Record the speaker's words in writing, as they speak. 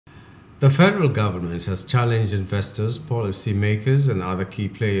The federal government has challenged investors, policymakers, and other key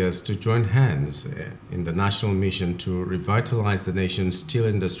players to join hands in the national mission to revitalize the nation's steel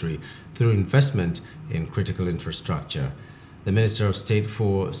industry through investment in critical infrastructure. The Minister of State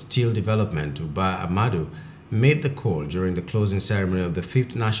for Steel Development, Uba Amadu, made the call during the closing ceremony of the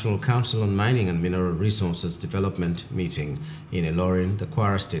 5th National Council on Mining and Mineral Resources Development meeting in Ilorin, the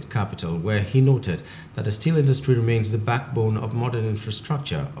Kwara State capital, where he noted that the steel industry remains the backbone of modern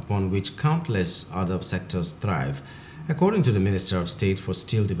infrastructure upon which countless other sectors thrive. According to the Minister of State for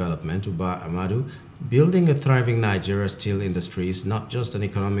Steel Development, Uba Amadu, building a thriving Nigeria steel industry is not just an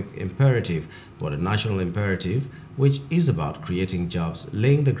economic imperative, but a national imperative, which is about creating jobs,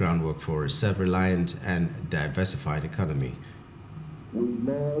 laying the groundwork for a self-reliant and diversified economy. We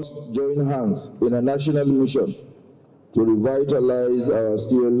must join hands in a national mission to revitalize our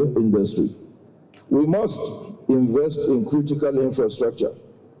steel industry. We must invest in critical infrastructure,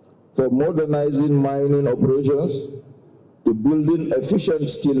 from modernizing mining operations to building efficient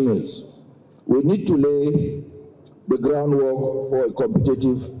steel mills. We need to lay the groundwork for a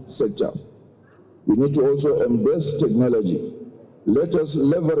competitive sector. We need to also embrace technology. Let us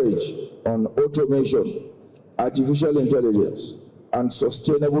leverage on automation, artificial intelligence, and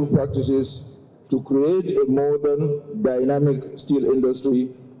sustainable practices to create a modern, dynamic steel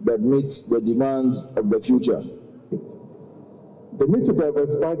industry that meets the demands of the future. The need to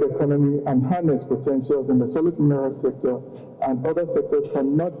diversify the economy and harness potentials in the solid mineral sector and other sectors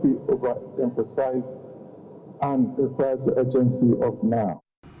cannot be overemphasized and requires the urgency of now.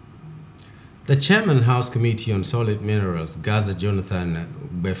 The Chairman House Committee on Solid Minerals, Gaza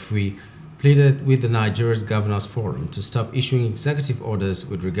Jonathan Befui, pleaded with the Nigeria's Governors Forum to stop issuing executive orders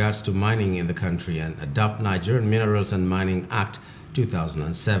with regards to mining in the country and adopt Nigerian Minerals and Mining Act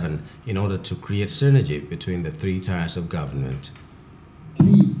 2007 in order to create synergy between the three tiers of government.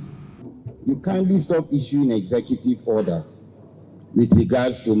 Please, you kindly stop issuing executive orders with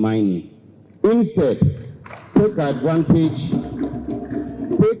regards to mining. Instead, take advantage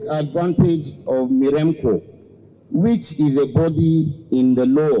of Miremco, which is a body in the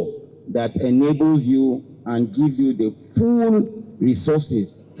law that enables you and gives you the full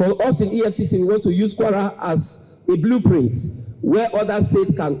resources. For us in EFCC, we want to use Kwara as a blueprint where other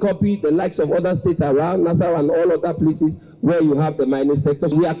states can copy the likes of other states around Nassau and all other places where you have the mining sector.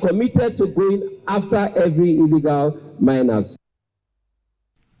 We are committed to going after every illegal miners.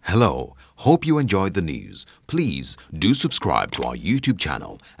 Hello, hope you enjoyed the news. Please do subscribe to our YouTube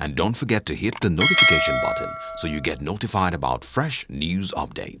channel and don't forget to hit the notification button so you get notified about fresh news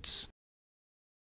updates.